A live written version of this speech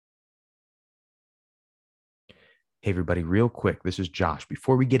Hey, everybody, real quick. This is Josh.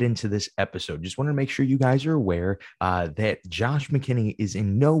 Before we get into this episode, just want to make sure you guys are aware that Josh McKinney is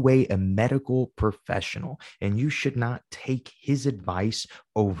in no way a medical professional, and you should not take his advice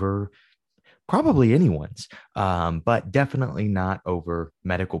over probably anyone's, but definitely not over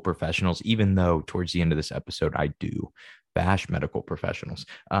medical professionals, even though towards the end of this episode, I do bash medical professionals.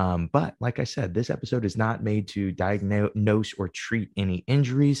 But like I said, this episode is not made to diagnose or treat any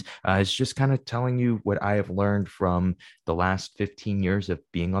injuries. It's just kind of telling you what I have learned from the last 15 years of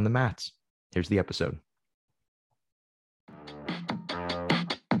being on the mats. Here's the episode.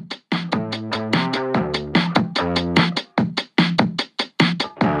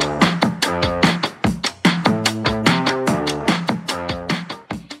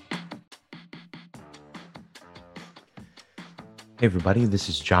 Hey, everybody, this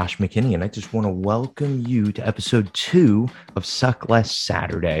is Josh McKinney, and I just want to welcome you to episode 2 of Suck Less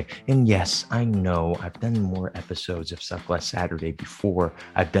Saturday. And yes, I know I've done more episodes of Suck Less Saturday before.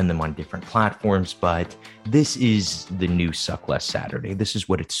 I've done them on different platforms, but this is the new Suck Less Saturday. This is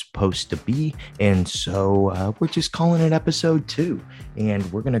what it's supposed to be. And so we're just calling it episode 2, and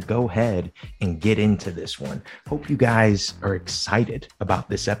we're going to go ahead and get into this one. Hope you guys are excited about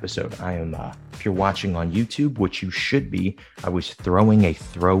this episode. I am, if you're watching on YouTube, which you should be, I was throwing a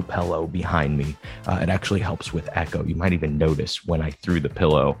throw pillow behind me. It actually helps with echo. You might even notice when I threw the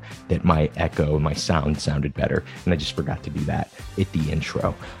pillow that my echo, my sound sounded better. And I just forgot to do that at the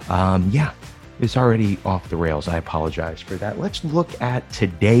intro. It's already off the rails. I apologize for that. Let's look at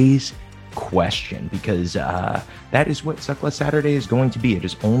today's question, because that is what Suck Less Saturday is going to be. It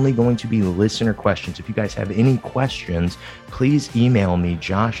is only going to be listener questions. If you guys have any questions, please email me,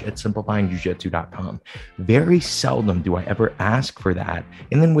 josh@simplifyingjujitsu.com. Very seldom do I ever ask for that,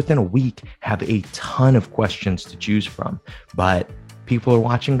 and then within a week have a ton of questions to choose from. But people are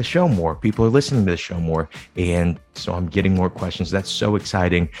watching the show more, people are listening to the show more, and so I'm getting more questions. That's so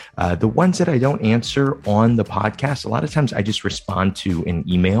exciting. The ones that I don't answer on the podcast, a lot of times I just respond to an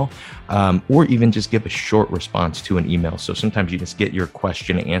email, or even just give a short response to an email. So sometimes you just get your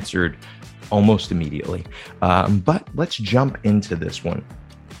question answered almost immediately. But let's jump into this one.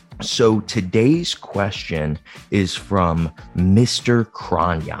 So today's question is from Mr.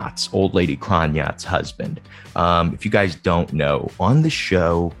 Kronyat's, Old Lady Kronyat's husband. If you guys don't know, on the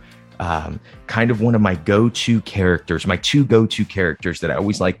show, kind of one of my go-to characters, my two go-to characters that I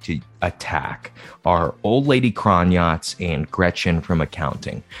always like to attack are Old Lady Kronyat's and Gretchen from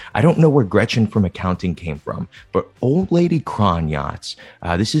Accounting. I don't know where Gretchen from Accounting came from, but Old Lady Kronyat's,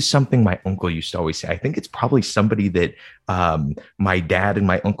 this is something my uncle used to always say. I think it's probably somebody that my dad and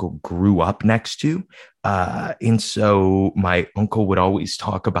my uncle grew up next to. And so my uncle would always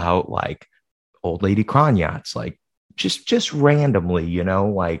talk about like Old Lady Kronyat's, like just randomly,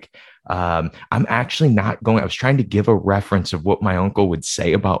 I'm actually not going, I was trying to give a reference of what my uncle would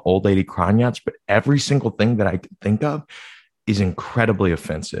say about Old Lady Kronyat's, but every single thing that I could think of is incredibly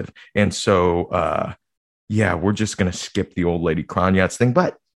offensive. And so, we're just going to skip the Old Lady Kronyat's thing.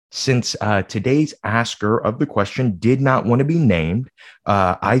 But since today's asker of the question did not want to be named,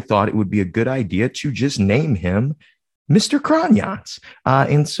 I thought it would be a good idea to just name him Mr. Kronyat's.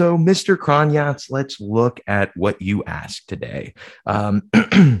 And so, Mr. Kronyat's, let's look at what you asked today.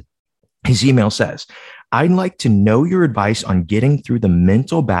 His email says, I'd like to know your advice on getting through the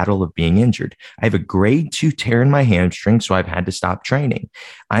mental battle of being injured. I have a grade 2 tear in my hamstring, so I've had to stop training.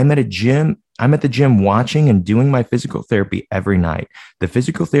 I'm at the gym watching and doing my physical therapy every night. The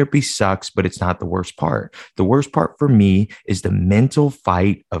physical therapy sucks, but it's not the worst part. The worst part for me is the mental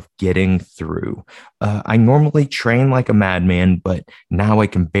fight of getting through. I normally train like a madman, but now I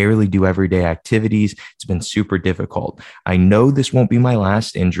can barely do everyday activities. It's been super difficult. I know this won't be my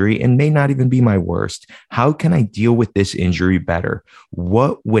last injury and may not even be my worst. How can I deal with this injury better?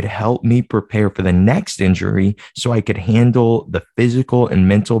 What would help me prepare for the next injury so I could handle the physical and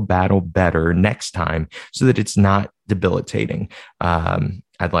mental battle better next time so that it's not debilitating?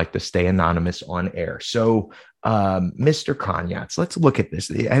 I'd like to stay anonymous on air. So, Mr. Kronyat's, let's look at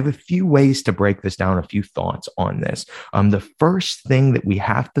this. I have a few ways to break this down, a few thoughts on this. The first thing that we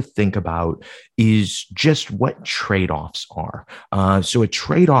have to think about is just what trade-offs are. So a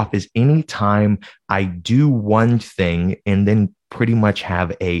trade-off is any time I do one thing and then pretty much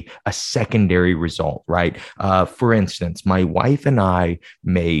have a secondary result, right? For instance, my wife and I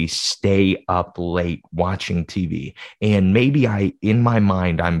may stay up late watching TV, and maybe in my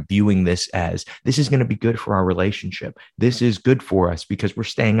mind, I'm viewing this as this is going to be good for our relationship. This is good for us because we're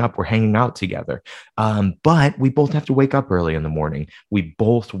staying up, we're hanging out together. But we both have to wake up early in the morning. We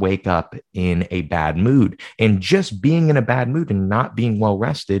both wake up in a bad mood, and just being in a bad mood and not being well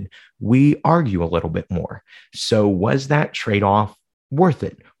rested we argue a little bit more. So was that trade-off worth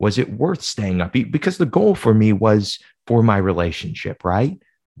it? Was it worth staying up? Because the goal for me was for my relationship, right?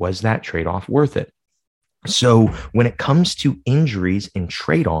 Was that trade-off worth it? So when it comes to injuries and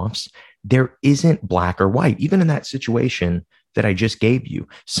trade-offs, there isn't black or white. Even in that situation that I just gave you,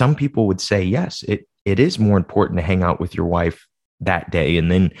 some people would say, yes, it is more important to hang out with your wife that day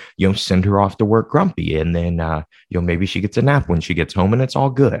and then, send her off to work grumpy. And then, maybe she gets a nap when she gets home and it's all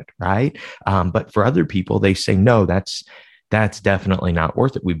good. Right. But for other people, they say, no, that's definitely not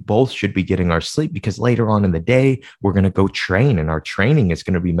worth it. We both should be getting our sleep because later on in the day, we're going to go train and our training is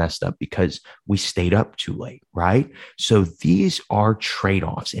going to be messed up because we stayed up too late. Right. So these are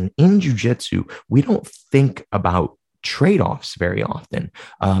trade-offs. And in jiu-jitsu, we don't think about trade-offs very often.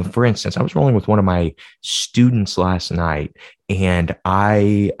 For instance, I was rolling with one of my students last night, and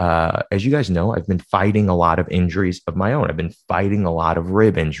as you guys know, I've been fighting a lot of injuries of my own. I've been fighting a lot of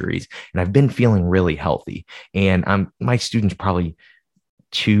rib injuries, and I've been feeling really healthy. And my student's probably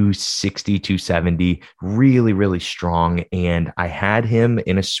 260, 270, really, really strong. And I had him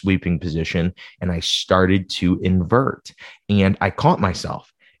in a sweeping position, and I started to invert, and I caught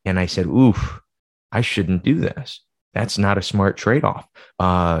myself, and I said, "Oof, I shouldn't do this. That's not a smart trade-off.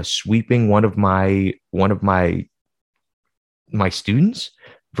 Sweeping one of my students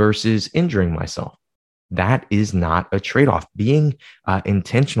versus injuring myself. That is not a trade-off. Being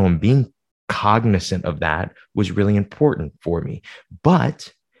intentional and being cognizant of that was really important for me.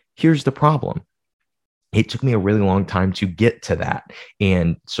 But here's the problem. It took me a really long time to get to that.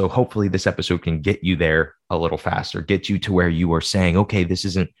 And so hopefully this episode can get you there a little faster, get you to where you are saying, okay, this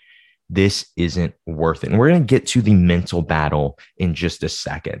isn't worth it. And we're going to get to the mental battle in just a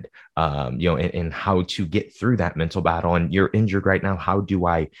second, and how to get through that mental battle. And you're injured right now. How do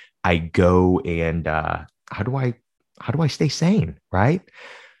I go and how do I stay sane? Right.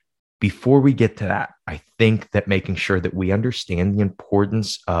 Before we get to that, I think that making sure that we understand the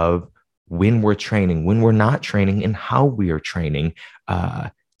importance of when we're training, when we're not training, and how we are training,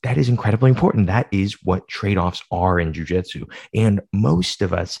 that is incredibly important. That is what trade-offs are in jiu-jitsu. And most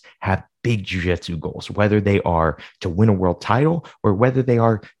of us have big jiu-jitsu goals, whether they are to win a world title or whether they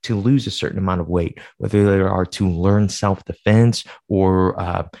are to lose a certain amount of weight, whether they are to learn self-defense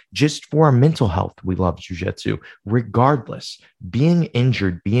or just for our mental health. We love jiu-jitsu. Regardless, being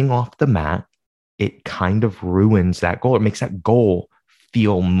injured, being off the mat, it kind of ruins that goal. It makes that goal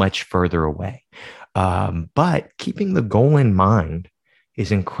feel much further away. But keeping the goal in mind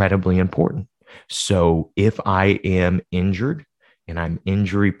is incredibly important. So if I am injured and I'm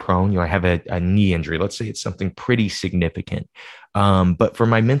injury prone, I have a knee injury, let's say it's something pretty significant. But for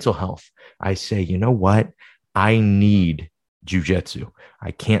my mental health, I say, you know what? I need jiu-jitsu.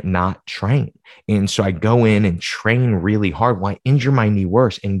 I can't not train. And so I go in and train really hard. Well, I injure my knee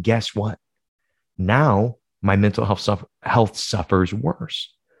worse. And guess what? Now my mental health suffers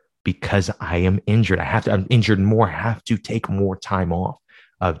worse because I am injured. I'm injured more. I have to take more time off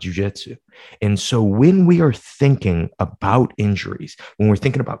of jiu-jitsu. And so when we are thinking about injuries, when we're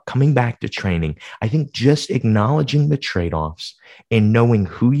thinking about coming back to training, I think just acknowledging the trade-offs and knowing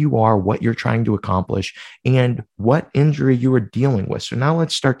who you are, what you're trying to accomplish, and what injury you are dealing with. So now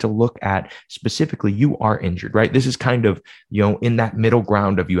let's start to look at specifically, you are injured, right? This is kind of, in that middle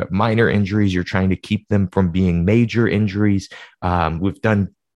ground of you have minor injuries, you're trying to keep them from being major injuries. We've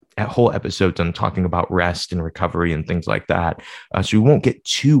done whole episodes on talking about rest and recovery and things like that. So we won't get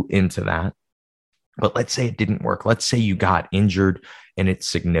too into that. But let's say it didn't work. Let's say you got injured and it's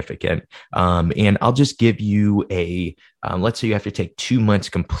significant. And I'll just give you let's say you have to take 2 months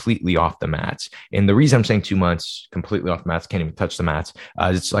completely off the mats. And the reason I'm saying 2 months completely off the mats, can't even touch the mats.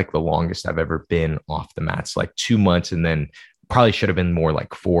 It's like the longest I've ever been off the mats, like 2 months. And then probably should have been more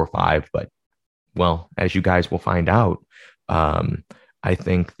like 4 or 5. But well, as you guys will find out, I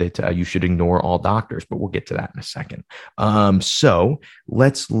think that you should ignore all doctors, but we'll get to that in a second. So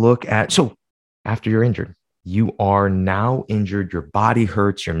let's look at, after you're injured, you are now injured, your body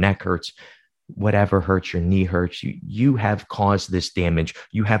hurts, your neck hurts, whatever hurts, your knee hurts, you have caused this damage.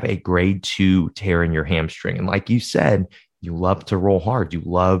 You have a grade 2 tear in your hamstring. And like you said, you love to roll hard. You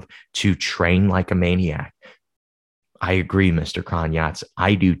love to train like a maniac. I agree, Mr. Kronyats.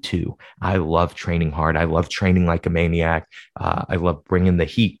 I do too. I love training hard. I love training like a maniac. I love bringing the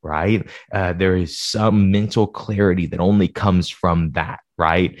heat, right? There is some mental clarity that only comes from that,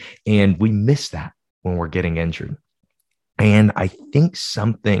 right? And we miss that when we're getting injured. And I think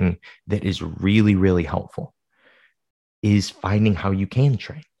something that is really, really helpful is finding how you can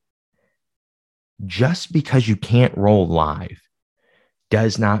train. Just because you can't roll live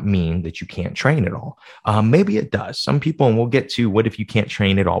does not mean that you can't train at all. Maybe it does. Some people, and we'll get to what if you can't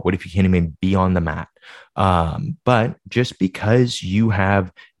train at all? What if you can't even be on the mat? But just because you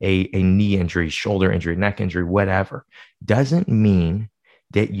have a knee injury, shoulder injury, neck injury, whatever, doesn't mean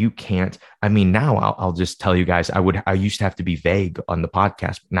that you can't. I mean, now I'll just tell you guys, I used to have to be vague on the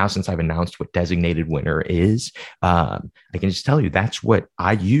podcast. But now, since I've announced what designated winner is, I can just tell you that's what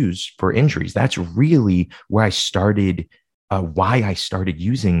I use for injuries. That's really where I started, why I started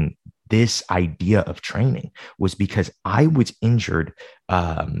using this idea of training, was because I was injured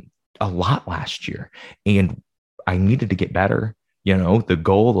a lot last year and I needed to get better. You know, the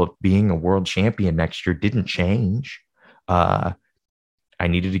goal of being a world champion next year didn't change. I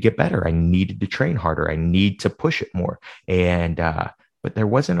needed to get better. I needed to train harder. I need to push it more. And, but there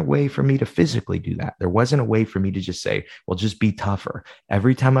wasn't a way for me to physically do that. There wasn't a way for me to just say, well, just be tougher.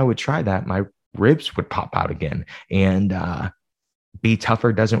 Every time I would try that, my ribs would pop out again. And be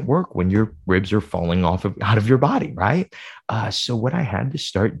tougher doesn't work when your ribs are falling out of your body, right? So what I had to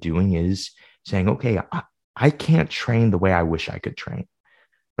start doing is saying, okay, I can't train the way I wish I could train,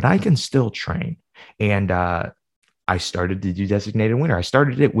 but I can still train. And I started to do designated winner. I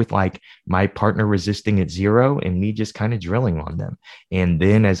started it with like my partner resisting at 0 and me just kind of drilling on them. And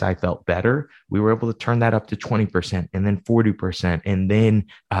then as I felt better, we were able to turn that up to 20% and then 40%. And then,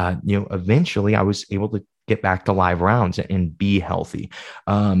 eventually I was able to get back to live rounds and be healthy.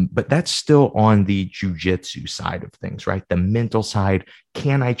 But that's still on the jiu-jitsu side of things, right? The mental side.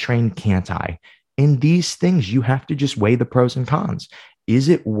 Can I train? Can't I? In these things, you have to just weigh the pros and cons. Is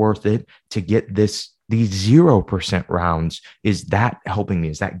it worth it to get these 0% rounds? Is that helping me?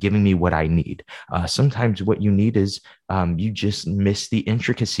 Is that giving me what I need? Sometimes what you need is you just miss the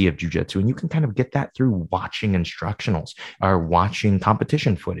intricacy of jiu-jitsu, and you can kind of get that through watching instructionals or watching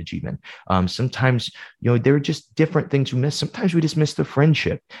competition footage even. Sometimes, there are just different things you miss. Sometimes we just miss the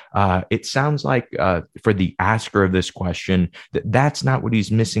friendship. It sounds like for the asker of this question, that's not what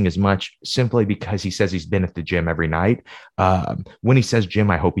he's missing as much, simply because he says he's been at the gym every night. When he says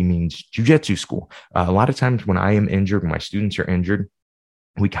gym, I hope he means jiu-jitsu school. A lot of times when I am injured, when my students are injured,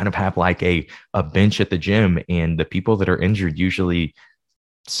 we kind of have like a bench at the gym, and the people that are injured usually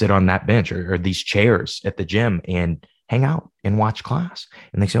sit on that bench or these chairs at the gym and hang out and watch class.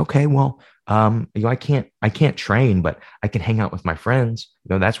 And they say, okay, well, I can't train, but I can hang out with my friends.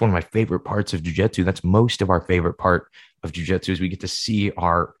 That's one of my favorite parts of jiu-jitsu. That's most of our favorite part of jiu-jitsu, is we get to see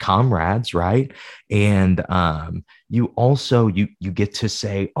our comrades, right? And you also you get to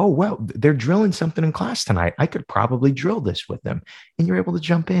say, oh, well, they're drilling something in class tonight. I could probably drill this with them. And you're able to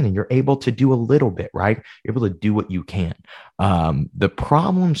jump in and you're able to do a little bit, right? You're able to do what you can. The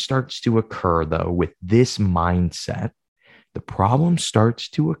problem starts to occur, though, with this mindset. The problem starts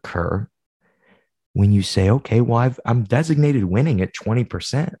to occur when you say, okay, well, I'm designated winning at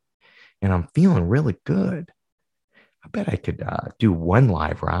 20% and I'm feeling really good. I bet I could do 1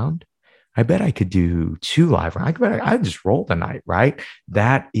 live round. I bet I could do 2 live rounds. I just roll tonight, right?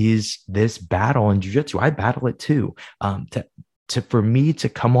 That is this battle in jiu-jitsu. I battle it too. For me to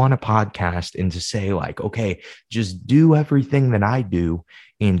come on a podcast and to say like, okay, just do everything that I do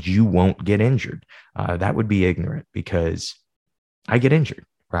and you won't get injured. That would be ignorant, because I get injured.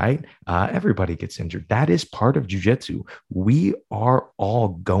 Right? Everybody gets injured. That is part of jiu-jitsu. We are all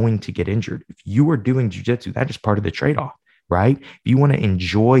going to get injured. If you are doing jiu-jitsu, that is part of the trade-off, right? If you want to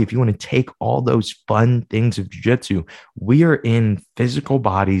enjoy, if you want to take all those fun things of jiu-jitsu, we are in physical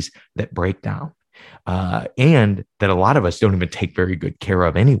bodies that break down and that a lot of us don't even take very good care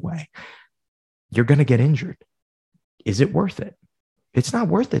of anyway. You're going to get injured. Is it worth it? It's not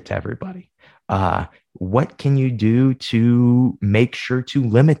worth it to everybody. What can you do to make sure to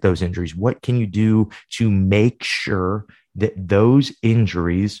limit those injuries? What can you do to make sure that those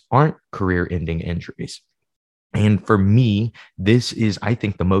injuries aren't career-ending injuries? And for me, this is, I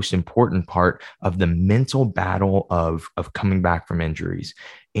think, the most important part of the mental battle of coming back from injuries.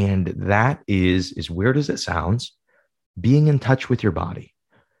 And that is, as weird as it sounds, being in touch with your body,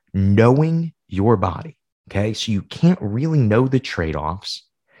 knowing your body. Okay. So you can't really know the trade-offs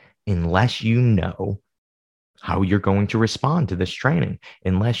unless you know how you're going to respond to this training,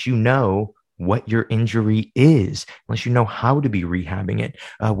 unless you know what your injury is, unless you know how to be rehabbing it,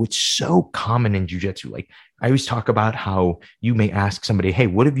 which is so common in jiu-jitsu. Like I always talk about how you may ask somebody, hey,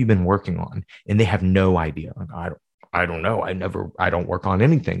 what have you been working on? And they have no idea. Like, I don't know. I don't work on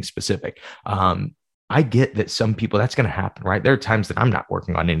anything specific. I get that some people, that's going to happen, right? There are times that I'm not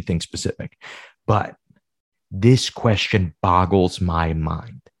working on anything specific, but this question boggles my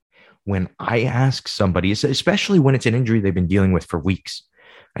mind. When I ask somebody, especially when it's an injury they've been dealing with for weeks,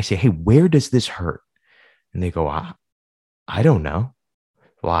 I say, hey, where does this hurt? And they go, I don't know.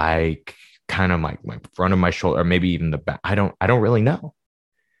 like kind of like my front of my shoulder, or maybe even the back. I don't really know.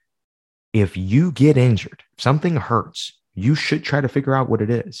 If you get injured, if something hurts, you should try to figure out what it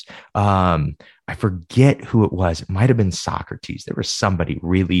is. I forget who it was. It might have been Socrates. There was somebody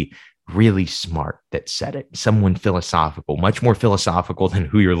really, really smart that said it. Someone philosophical, much more philosophical than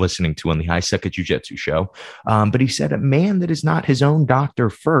who you're listening to on the I Suck at Jiu-Jitsu show. But he said, a man that is not his own doctor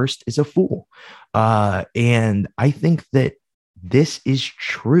first is a fool. And I think that this is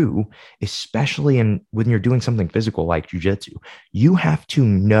true, especially when you're doing something physical like jujitsu. You have to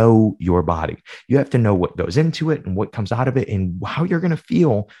know your body. You have to know what goes into it and what comes out of it, and how you're going to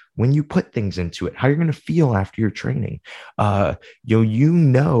feel when you put things into it, how you're going to feel after your training. I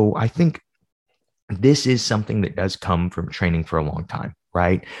think this is something that does come from training for a long time,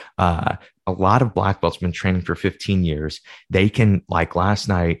 right? A lot of black belts have been training for 15 years. They can, like last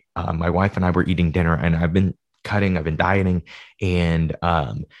night, my wife and I were eating dinner, and I've been dieting, and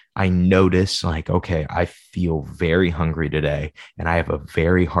I notice like, okay, I feel very hungry today, and I have a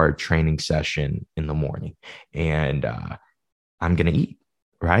very hard training session in the morning, and I'm going to eat.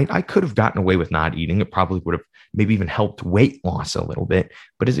 Right. I could have gotten away with not eating. It probably would have maybe even helped weight loss a little bit,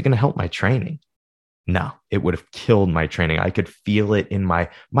 but is it going to help my training? No, it would have killed my training. I could feel it in my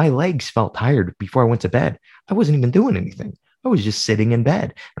legs felt tired before I went to bed. I wasn't even doing anything. I was just sitting in bed.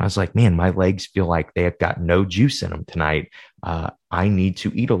 And I was like, man, my legs feel like they have got no juice in them tonight. I need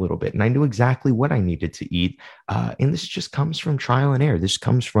to eat a little bit. And I knew exactly what I needed to eat. And this just comes from trial and error. This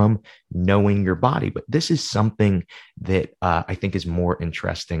comes from knowing your body. But this is something that I think is more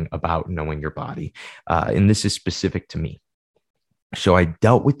interesting about knowing your body. And this is specific to me. So I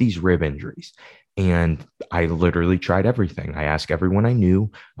dealt with these rib injuries, and I literally tried everything. I asked everyone I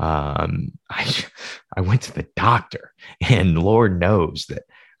knew. I went to the doctor, and Lord knows that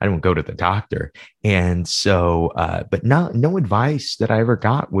I don't go to the doctor. And so, but no advice that I ever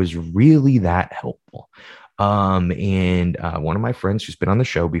got was really that helpful. And one of my friends who's been on the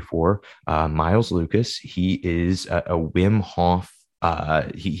show before, Miles Lucas, he is a Wim Hof.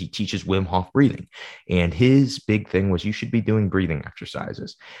 He teaches Wim Hof breathing, and his big thing was you should be doing breathing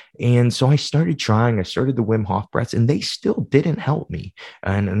exercises. And so I started the Wim Hof breaths, and they still didn't help me.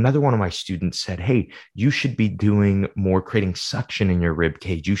 And another one of my students said, hey, you should be doing more, creating suction in your rib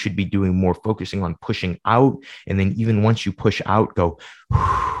cage. You should be doing more, focusing on pushing out. And then even once you push out, go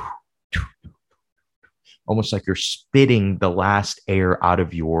almost like you're spitting the last air out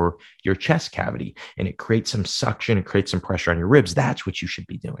of your chest cavity, and it creates some suction, it creates some pressure on your ribs. That's what you should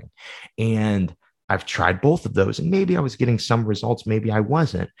be doing. And I've tried both of those, and maybe I was getting some results, maybe I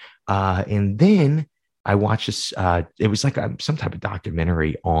wasn't. And then I watched this, it was like some type of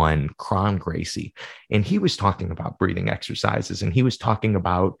documentary on Kron Gracie, and he was talking about breathing exercises, and he was talking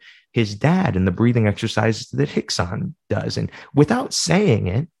about his dad and the breathing exercises that Rickson does. And without saying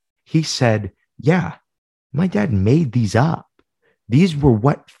it, he said, yeah, my dad made these up. These were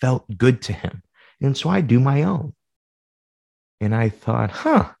what felt good to him. And so I do my own. And I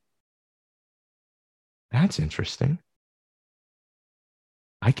thought, that's interesting.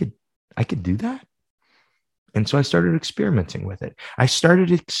 I could do that. And so I started experimenting with it. I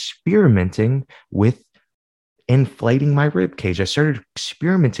started experimenting with inflating my rib cage. I started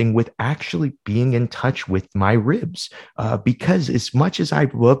experimenting with actually being in touch with my ribs, because as much as I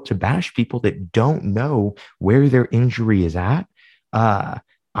love to bash people that don't know where their injury is at,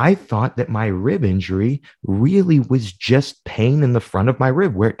 I thought that my rib injury really was just pain in the front of my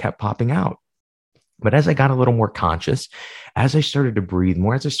rib where it kept popping out. But as I got a little more conscious, as I started to breathe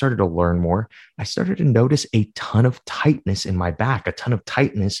more, as I started to learn more, I started to notice a ton of tightness in my back, a ton of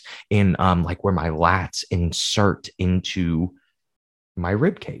tightness in like where my lats insert into my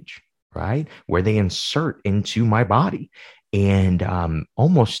rib cage, right? Where they insert into my body. And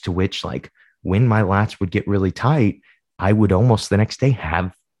almost to which, like, when my lats would get really tight, I would almost the next day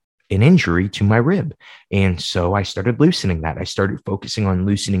have an injury to my rib. And so I started loosening that. I started focusing on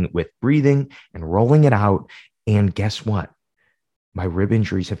loosening it with breathing and rolling it out. And guess what? My rib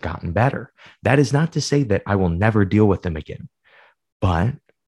injuries have gotten better. That is not to say that I will never deal with them again, but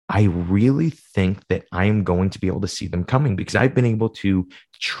I really think that I am going to be able to see them coming, because I've been able to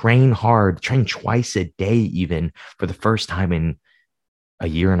train hard, train twice a day, even for the first time in a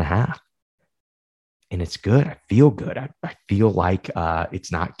year and a half. And it's good. I feel good. I feel like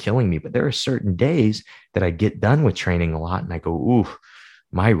it's not killing me. But there are certain days that I get done with training a lot and I go, ooh,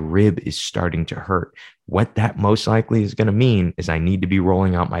 my rib is starting to hurt. What that most likely is going to mean is I need to be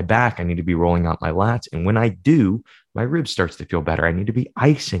rolling out my back. I need to be rolling out my lats. And when I do, my rib starts to feel better. I need to be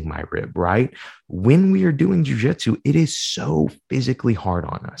icing my rib, right? When we are doing jujitsu, it is so physically hard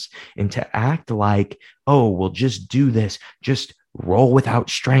on us. And to act like, oh, we'll just do this, just roll without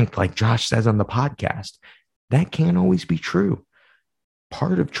strength, like Josh says on the podcast. That can't always be true.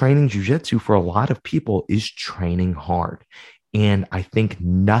 Part of training jujitsu for a lot of people is training hard. And I think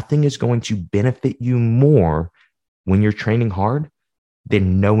nothing is going to benefit you more when you're training hard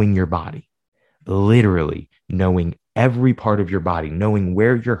than knowing your body, literally knowing every part of your body, knowing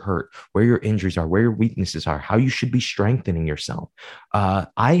where you're hurt, where your injuries are, where your weaknesses are, how you should be strengthening yourself.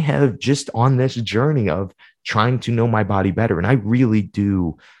 I have just on this journey of trying to know my body better. And I really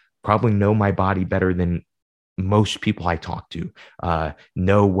do probably know my body better than most people I talk to,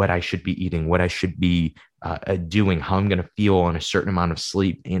 know what I should be eating, what I should be doing, how I'm going to feel on a certain amount of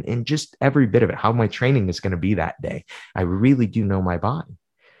sleep, and just every bit of it, how my training is going to be that day. I really do know my body.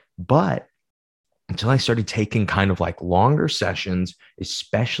 But until I started taking kind of like longer sessions,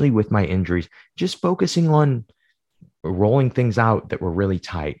 especially with my injuries, just focusing on rolling things out that were really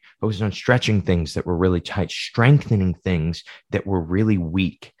tight, focusing on stretching things that were really tight, strengthening things that were really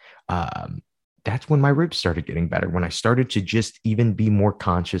weak. That's when my ribs started getting better. When I started to just even be more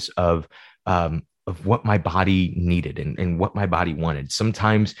conscious of what my body needed and what my body wanted.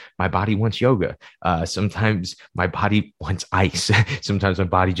 Sometimes my body wants yoga. Sometimes my body wants ice. Sometimes my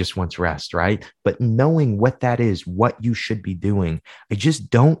body just wants rest, right? But knowing what that is, what you should be doing, I just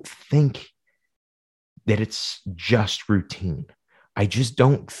don't think that it's just routine. I just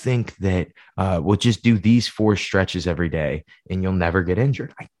don't think that we'll just do these 4 stretches every day and you'll never get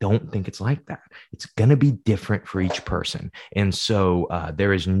injured. I don't think it's like that. It's going to be different for each person. And so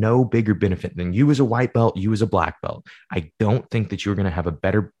there is no bigger benefit than you as a white belt, you as a black belt. I don't think that you're going to have a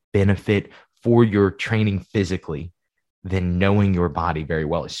better benefit for your training physically than knowing your body very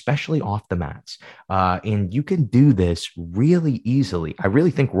well, especially off the mats. And you can do this really easily. I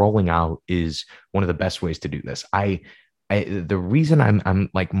really think rolling out is one of the best ways to do this. The reason I'm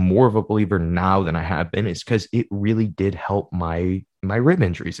like more of a believer now than I have been is because it really did help my rib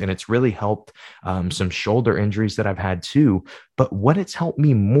injuries, and it's really helped some shoulder injuries that I've had too. But what it's helped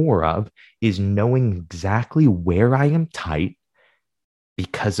me more of is knowing exactly where I am tight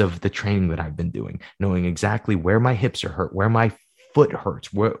because of the training that I've been doing, knowing exactly where my hips are hurt, where my foot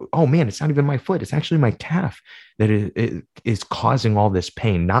hurts, where, oh man, it's not even my foot, it's actually my calf that is causing all this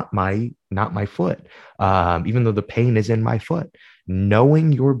pain, not my foot, even though the pain is in my foot.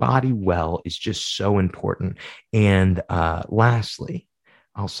 Knowing your body well is just so important. And lastly,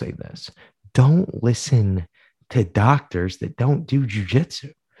 I'll say this: don't listen to doctors that don't do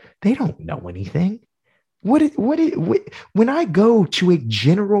jujitsu. They don't know anything. When I go to a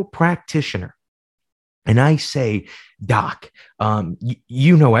general practitioner and I say, Doc,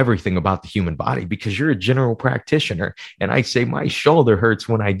 you know everything about the human body because you're a general practitioner. And I say, my shoulder hurts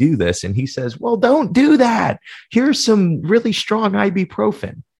when I do this. And he says, well, don't do that. Here's some really strong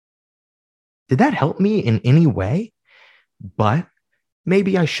ibuprofen. Did that help me in any way? But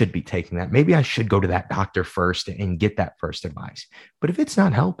maybe I should be taking that. Maybe I should go to that doctor first and get that first advice. But if it's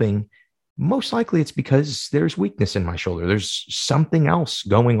not helping, most likely it's because there's weakness in my shoulder. There's something else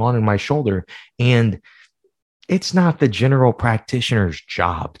going on in my shoulder. And it's not the general practitioner's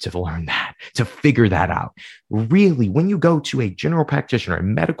job to learn that, to figure that out. Really, when you go to a general practitioner, a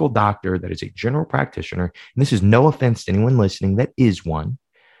medical doctor that is a general practitioner, and this is no offense to anyone listening that is one,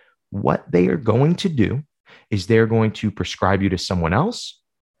 what they are going to do is they're going to prescribe you to someone else,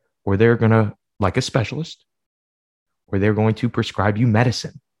 or they're going to, like a specialist, or they're going to prescribe you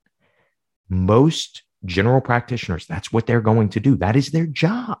medicine. Most general practitioners, that's what they're going to do. That is their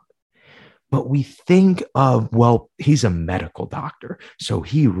job. But we think of, well, he's a medical doctor, so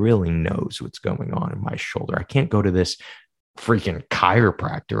he really knows what's going on in my shoulder. I can't go to this freaking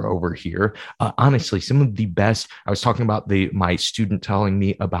chiropractor over here. Honestly, some of the best, I was talking about my student telling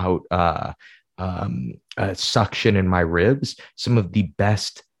me about suction in my ribs. Some of the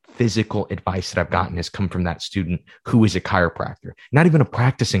best physical advice that I've gotten has come from that student who is a chiropractor, not even a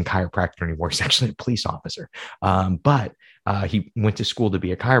practicing chiropractor anymore. He's actually a police officer. But he went to school to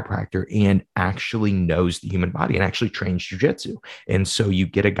be a chiropractor and actually knows the human body and actually trains jujitsu. And so you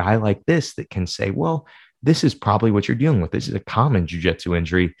get a guy like this that can say, well, this is probably what you're dealing with. This is a common jujitsu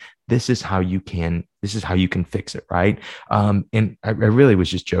injury. This is how you can fix it. Right. And I really was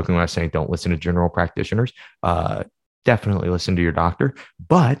just joking when I was saying, don't listen to general practitioners. Definitely listen to your doctor,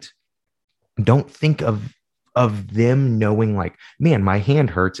 but don't think of them knowing like, man, my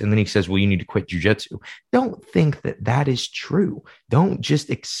hand hurts. And then he says, well, you need to quit jujitsu. Don't think that is true. Don't just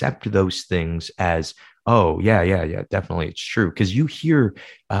accept those things as, oh yeah, definitely it's true. Because you hear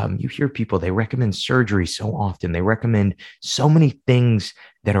people, they recommend surgery so often. They recommend so many things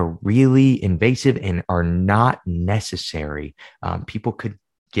that are really invasive and are not necessary. People could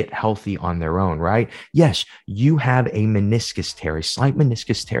get healthy on their own, right? Yes, you have a meniscus tear, a slight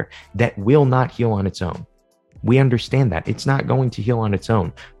meniscus tear that will not heal on its own. We understand that it's not going to heal on its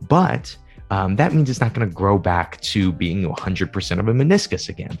own, but that means it's not going to grow back to being 100% of a meniscus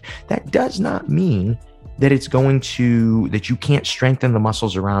again. That does not mean that that you can't strengthen the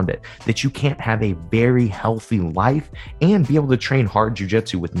muscles around it, that you can't have a very healthy life and be able to train hard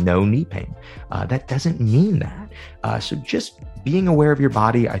jiu-jitsu with no knee pain. That doesn't mean that. So just being aware of your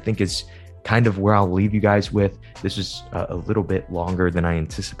body, I think, is kind of where I'll leave you guys with. This is a little bit longer than I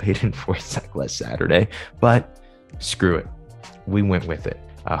anticipated for Suck Less Saturday, but screw it. We went with it.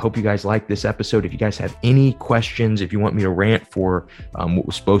 I hope you guys like this episode. If you guys have any questions, if you want me to rant for what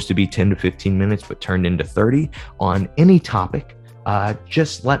was supposed to be 10 to 15 minutes, but turned into 30 on any topic,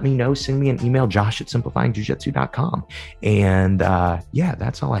 just let me know. Send me an email, josh@simplifyingjujitsu.com. And yeah,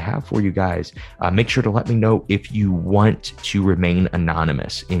 that's all I have for you guys. Make sure to let me know if you want to remain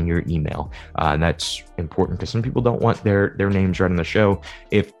anonymous in your email. That's important because some people don't want their names right on the show.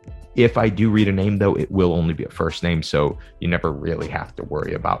 If I do read a name, though, it will only be a first name, so you never really have to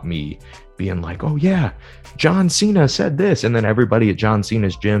worry about me being like, oh yeah, John Cena said this, and then everybody at John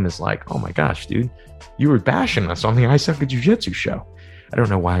Cena's gym is like, oh my gosh, dude, you were bashing us on the I Suck at Jiu-Jitsu show. I don't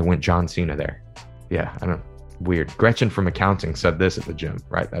know why I went John Cena there. Yeah, weird. Gretchen from accounting said this at the gym,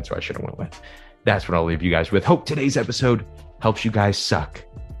 right? That's what I should have went with. That's what I'll leave you guys with. Hope today's episode helps you guys suck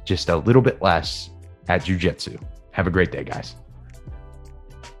just a little bit less at jiu-jitsu. Have a great day, guys.